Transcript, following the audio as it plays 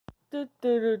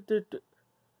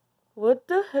What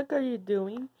the heck are you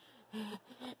doing?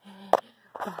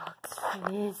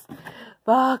 Boxes.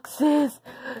 Boxes.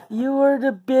 You are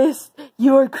the best.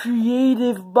 You are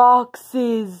creative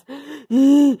boxes.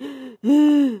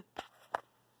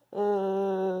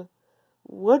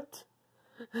 What?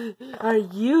 Are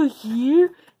you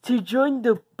here to join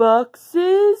the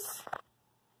boxes?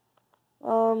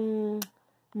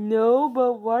 No,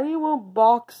 but why do you want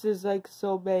boxes like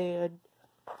so bad?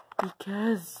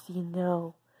 Because, you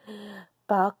know,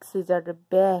 boxes are the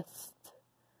best.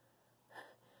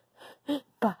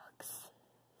 Boxes.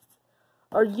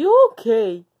 Are you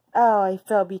okay? Oh, I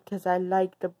fell because I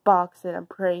like the box and I'm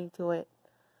praying to it.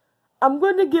 I'm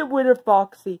gonna get Winter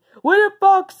Foxy. Winter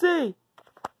Foxy!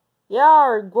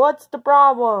 Yarg, what's the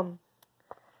problem?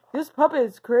 This puppet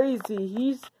is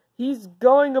crazy. He's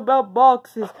going about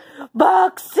boxes.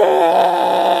 Boxes!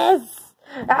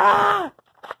 Ah!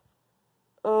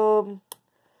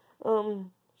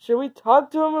 Should we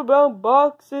talk to him about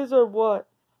boxes or what?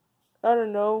 I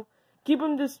don't know. Keep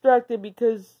him distracted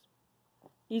because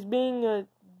he's being a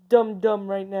dumb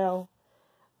right now.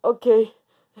 Okay.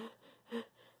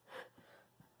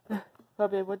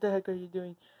 Puppet, what the heck are you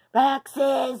doing?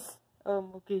 Boxes!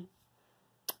 Okay.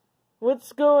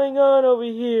 What's going on over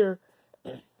here?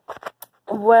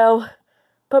 Well,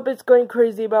 Puppet's going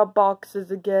crazy about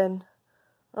boxes again.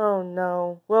 Oh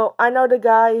no. Well, I know the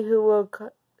guy who will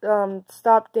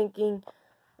stop thinking.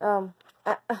 I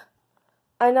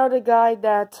know the guy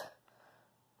that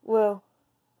will.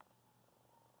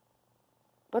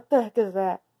 What the heck is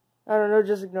that? I don't know.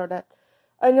 Just ignore that.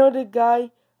 I know the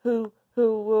guy who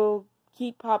will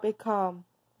keep Puppet calm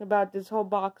about this whole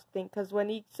box thing. Cause when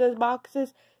he says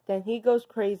boxes, then he goes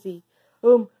crazy.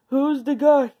 Who's the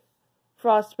guy?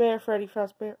 Frostbear, Freddy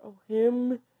Frostbear. Oh,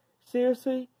 him?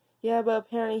 Seriously? Yeah, but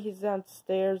apparently he's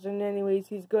downstairs, and anyways,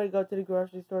 he's going to go to the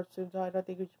grocery store soon, so I don't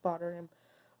think we should bother him.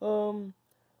 Do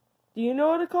you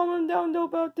know how to calm him down, though,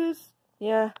 about this?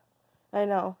 Yeah, I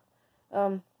know.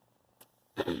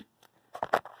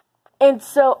 And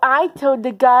so I told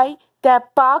the guy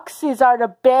that boxes are the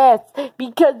best,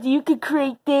 because you can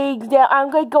create things. Now, I'm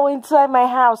going to go inside my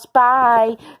house.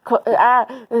 Bye.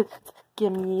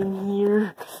 Get me in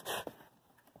here.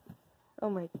 Oh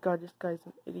my god, this guy's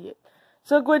an idiot.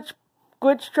 So,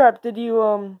 Glitch Trap, did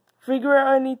you, figure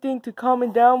out anything to calm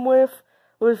it down with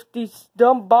these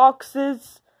dumb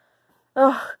boxes?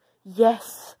 Oh,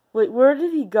 yes. Wait, where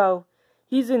did he go?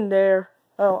 He's in there.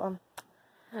 Oh,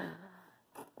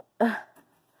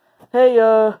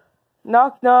 hey,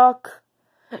 knock knock.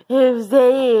 Who's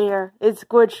there? It's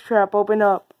Glitch Trap, open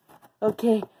up.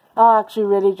 Okay, I'll actually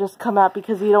really just come out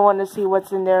because you don't want to see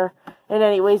what's in there. And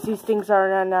anyways, these things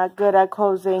are not good at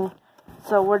closing.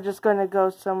 So we're just gonna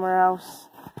go somewhere else.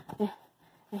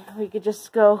 We could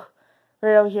just go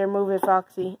right over here. Move it,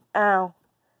 Foxy. Ow.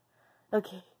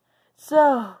 Okay.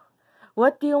 So,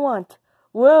 what do you want?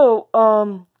 Well,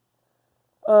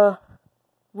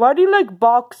 why do you like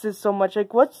boxes so much?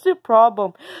 Like, what's the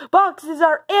problem? Boxes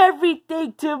are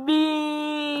everything to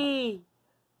me!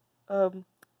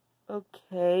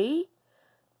 Okay.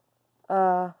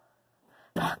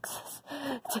 Boxes.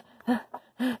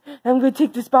 I'm gonna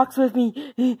take this box with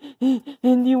me,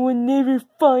 and you will never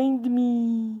find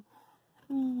me.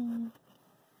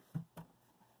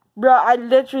 Bruh, I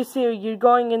literally see you. You're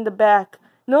going in the back.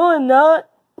 No, I'm not.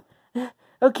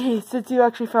 Okay, since you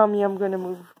actually found me, I'm gonna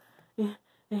move.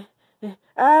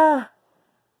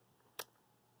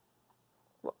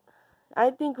 I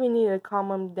think we need to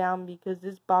calm him down because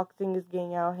this boxing is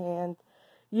getting out of hand.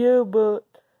 Yeah, but,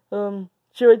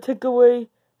 should I take away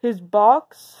his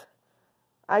box?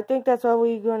 I think that's what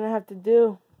we're gonna have to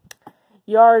do.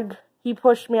 Yarg, he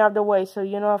pushed me out of the way, so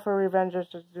you know, for revenge, let's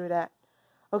just do that.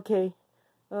 Okay.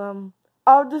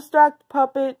 I'll distract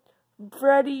Puppet.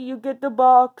 Freddy, you get the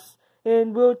box,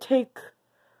 and we'll take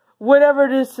whatever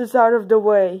this is out of the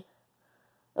way.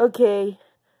 Okay.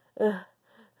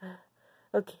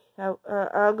 Okay.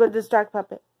 I'll go distract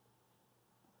Puppet.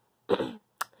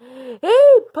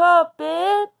 Hey,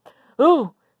 Puppet!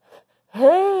 Oh,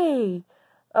 hey!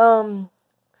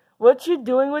 What you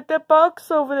doing with that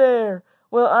box over there?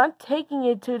 Well, I'm taking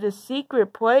it to the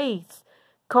secret place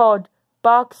called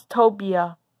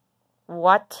Boxtopia.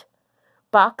 What?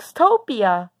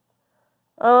 Boxtopia?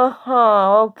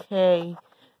 Uh-huh, okay.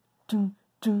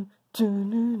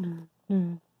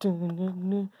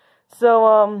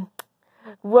 So,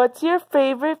 what's your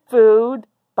favorite food?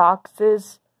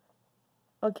 Boxes.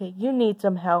 Okay, you need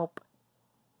some help.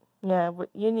 Yeah,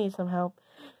 you need some help.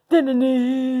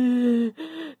 Da-na-na.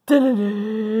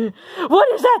 Da-na-na. What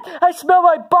is that? I smell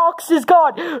my box is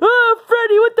gone. Oh,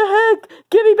 Freddy, what the heck?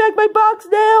 Give me back my box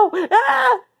now.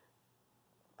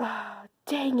 Ah,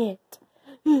 dang it.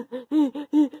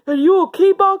 Are you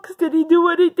okay, Box? Did he do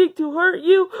anything to hurt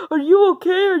you? Are you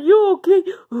okay? Are you okay?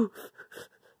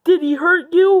 Did he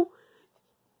hurt you?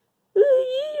 He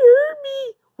hurt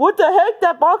me. What the heck?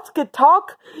 That Box can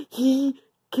talk? He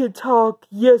can talk.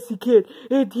 Yes, he can.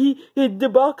 And the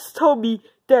Box told me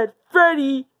that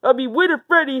Winter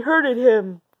Freddy hurted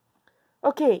him.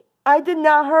 Okay, I did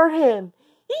not hurt him.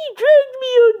 He dragged me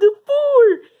on the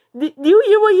floor. Do you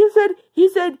hear what you said? He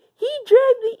said, he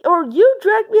dragged me, or you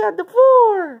dragged me on the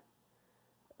floor.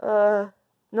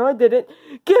 No I didn't.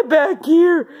 Get back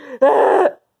here.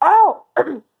 Ow!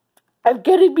 I'm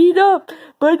getting beat up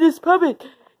by this puppet.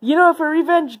 You know, for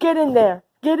revenge, get in there.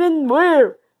 Get in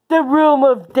where? The room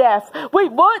of death.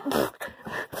 Wait, what?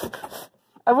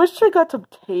 I wish I got some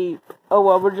tape. Oh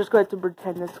well, we're just going to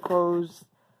pretend it's closed.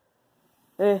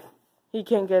 He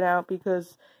can't get out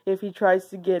because if he tries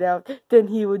to get out, then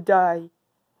he would die.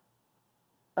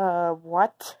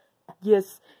 What?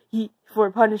 Yes,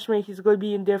 for punishment, he's going to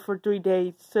be in there for 3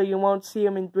 days, so you won't see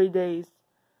him in 3 days.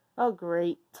 Oh,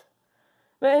 great.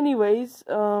 But anyways,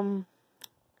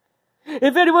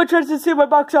 if anyone tries to steal my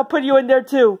box, I'll put you in there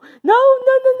too. No,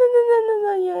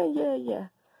 yeah.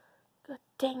 God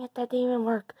dang it, that didn't even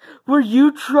work. Were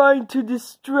you trying to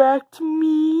distract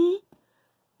me?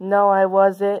 No, I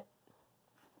wasn't.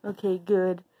 Okay,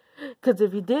 good. Because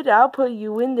if you did, I'll put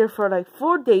you in there for like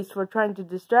 4 days for trying to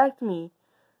distract me.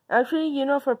 Actually, you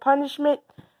know, for punishment.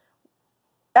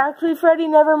 Actually, Freddy,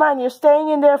 never mind. You're staying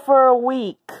in there for a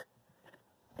week.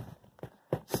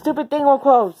 Stupid thing will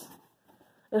close.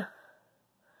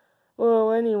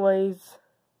 Well, anyways.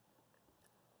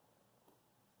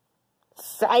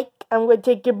 Psych, I'm going to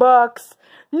take your box.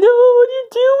 No, what are you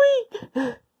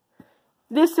doing?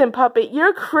 Listen, Puppet,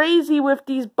 you're crazy with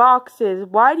these boxes.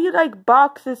 Why do you like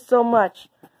boxes so much?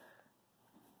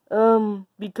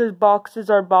 Because boxes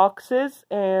are boxes,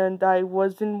 and I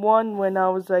was in one when I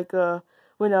was in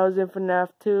FNAF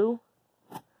 2.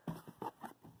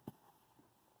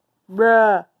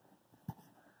 Bruh.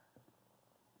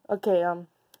 Okay,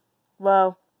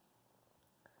 well,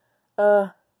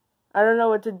 I don't know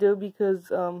what to do because,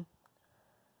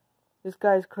 this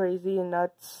guy's crazy and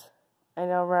nuts. I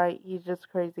know, right? He's just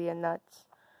crazy and nuts.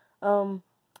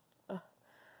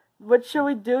 What should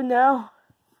we do now?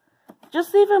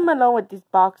 Just leave him alone with these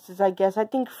boxes, I guess. I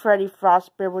think Freddy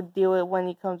Frostbear will deal with it when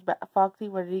he comes back. Foxy,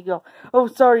 where did he go? Oh,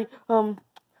 sorry. I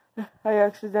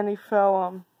accidentally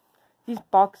fell. These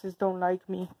boxes don't like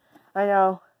me. I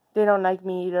know. They don't like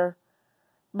me either.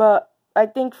 But I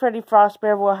think Freddy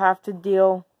Frostbear will have to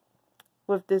deal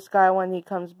with this guy when he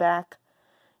comes back.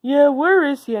 Yeah, where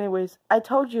is he anyways? I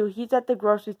told you, he's at the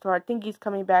grocery store. I think he's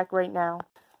coming back right now.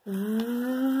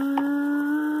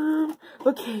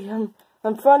 Okay,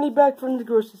 I'm finally back from the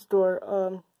grocery store.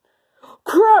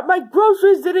 Crap, my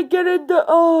groceries didn't get in the,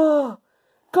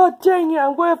 God dang it,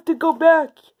 I'm going to have to go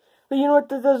back. But you know what,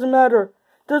 that doesn't matter.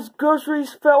 Those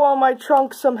groceries fell on my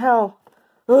trunk somehow.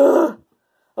 Oh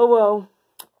well.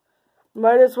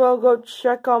 Might as well go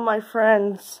check on my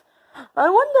friends. I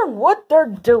wonder what they're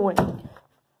doing.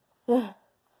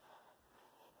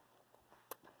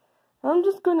 I'm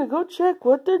just gonna go check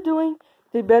what they're doing.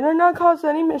 They better not cause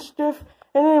any mischief.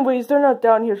 And anyways, they're not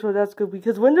down here, so that's good.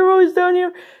 Because when they're always down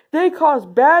here, they cause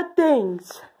bad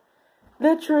things.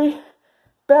 Literally,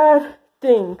 bad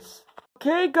things.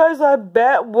 Okay, guys, I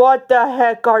bet. What the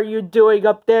heck are you doing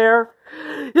up there?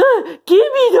 Give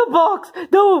me the box!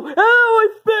 No! Oh, I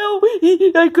fell!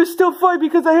 I could still fly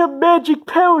because I have magic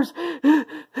powers.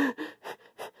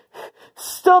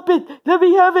 Stop it! Let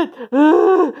me have it!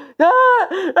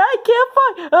 I can't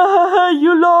fly!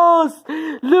 You lost!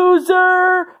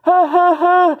 Loser!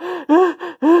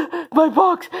 My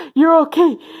box! You're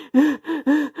okay!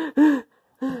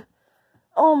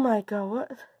 Oh my god,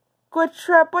 what? Good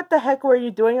Trap, what the heck were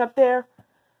you doing up there?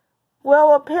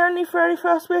 Well, apparently Freddy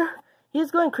Frostbear,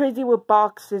 he's going crazy with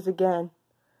boxes again.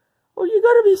 Oh, you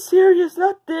gotta be serious,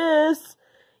 not this.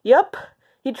 Yep.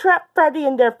 He trapped Freddy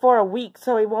in there for a week,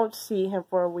 so he won't see him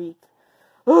for a week.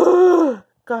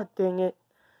 God dang it.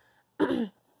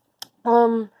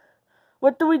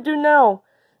 What do we do now?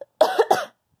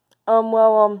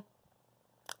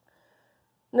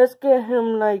 Let's get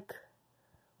him, like...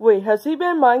 Wait, has he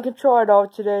been mind control at all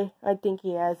today? I think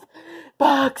he has.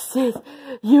 Boxes,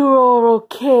 you're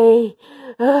okay.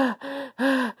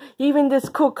 Even this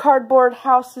cool cardboard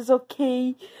house is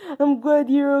okay. I'm glad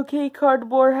you're okay,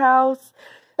 cardboard house.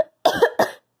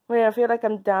 Wait, I feel like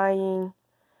I'm dying.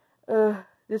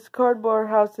 This cardboard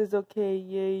house is okay,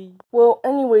 yay. Well,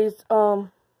 anyways, what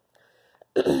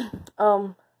are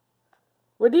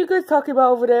you guys talking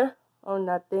about over there? Oh,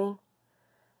 nothing.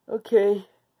 Okay.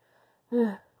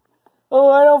 Oh,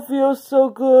 I don't feel so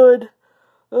good.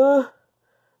 Ha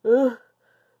ha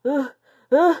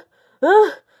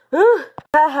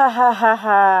ha ha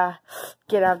ha.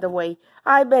 Get out of the way.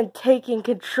 I've been taking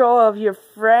control of your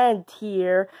friend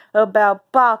here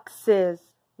about boxes.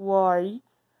 Why?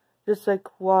 Just like,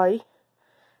 why?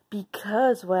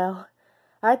 Because, well,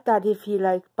 I thought if he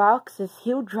liked boxes,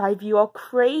 he'll drive you all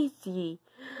crazy.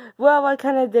 Well, I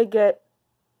kind of did get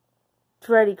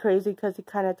Freddy crazy because he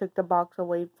kind of took the box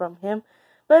away from him.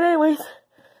 But anyways,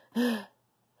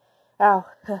 ow.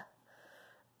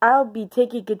 I'll be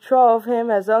taking control of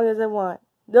him as long as I want.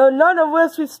 No, none of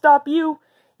us will stop you.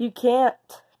 You can't,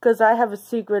 because I have a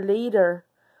secret leader.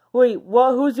 Wait,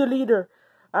 what? Who's your leader?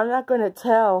 I'm not going to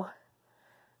tell.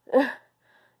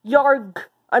 Yarg,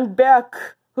 I'm back.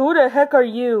 Who the heck are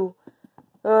you?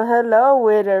 Hello,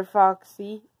 waiter,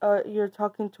 Foxy. You're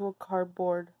talking to a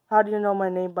cardboard. How do you know my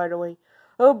name, by the way?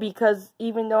 Oh, because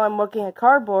even though I'm working at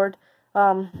cardboard,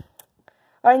 I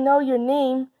know your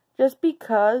name just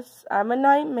because I'm a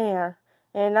nightmare.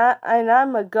 And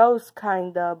I'm a ghost,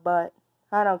 kinda, but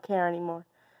I don't care anymore.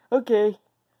 Okay.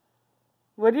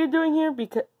 What are you doing here?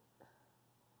 Because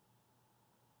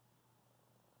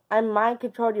I mind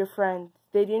controlled your friends.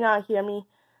 Did you not hear me?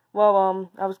 Well,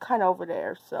 I was kind of over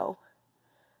there, so.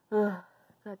 God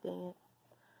dang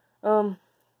it.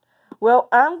 Well,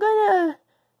 I'm gonna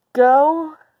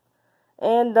go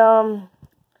and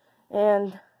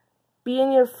be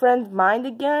in your friend's mind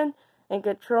again and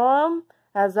control him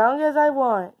as long as I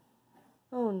want.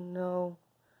 Oh no.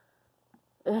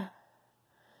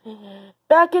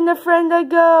 Back in the friend I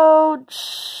go.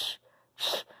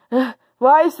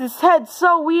 Why is his head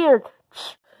so weird?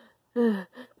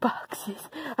 Boxes.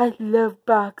 I love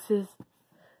boxes.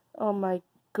 Oh my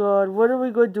god. What are we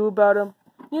going to do about him?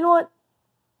 You know what?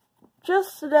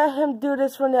 Just let him do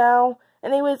this for now.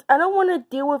 Anyways, I don't want to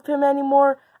deal with him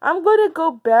anymore. I'm going to go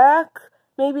back.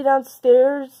 Maybe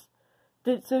downstairs.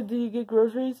 Did you get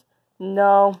groceries?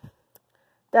 No.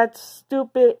 That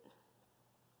stupid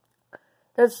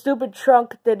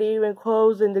trunk that even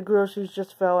closed and the groceries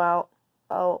just fell out.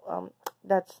 Oh,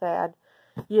 that's sad.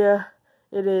 Yeah,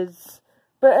 it is.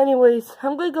 But anyways,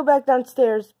 I'm going to go back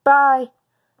downstairs. Bye.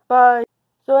 Bye.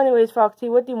 So anyways, Foxy,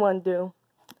 what do you want to do?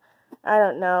 I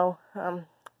don't know. I'm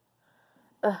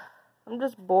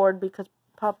just bored because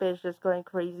Papa is just going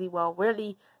crazy. Well,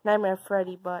 really, Nightmare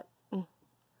Freddy, but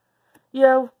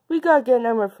yeah, we gotta get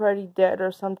Nightmare Freddy dead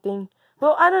or something.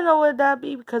 Well, I don't know what that'd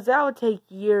be because that would take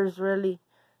years, really.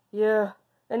 Yeah.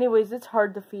 Anyways, it's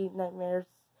hard to defeat nightmares.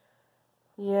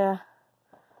 Yeah.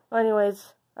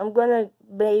 Anyways, I'm gonna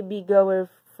maybe go with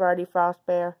Freddy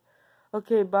Frostbear.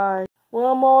 Okay, bye. Well,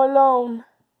 I'm all alone.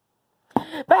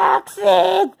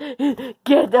 Boxes!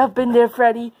 Get up in there,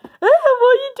 Freddy. Why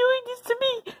are you doing this to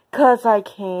me? 'Cause I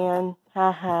can.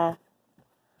 Haha.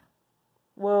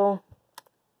 Well,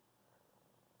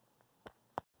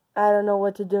 I don't know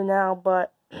what to do now,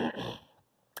 but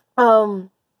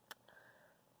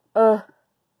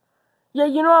yeah,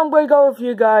 you know I'm gonna go with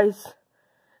you guys.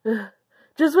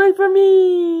 Just wait for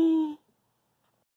me.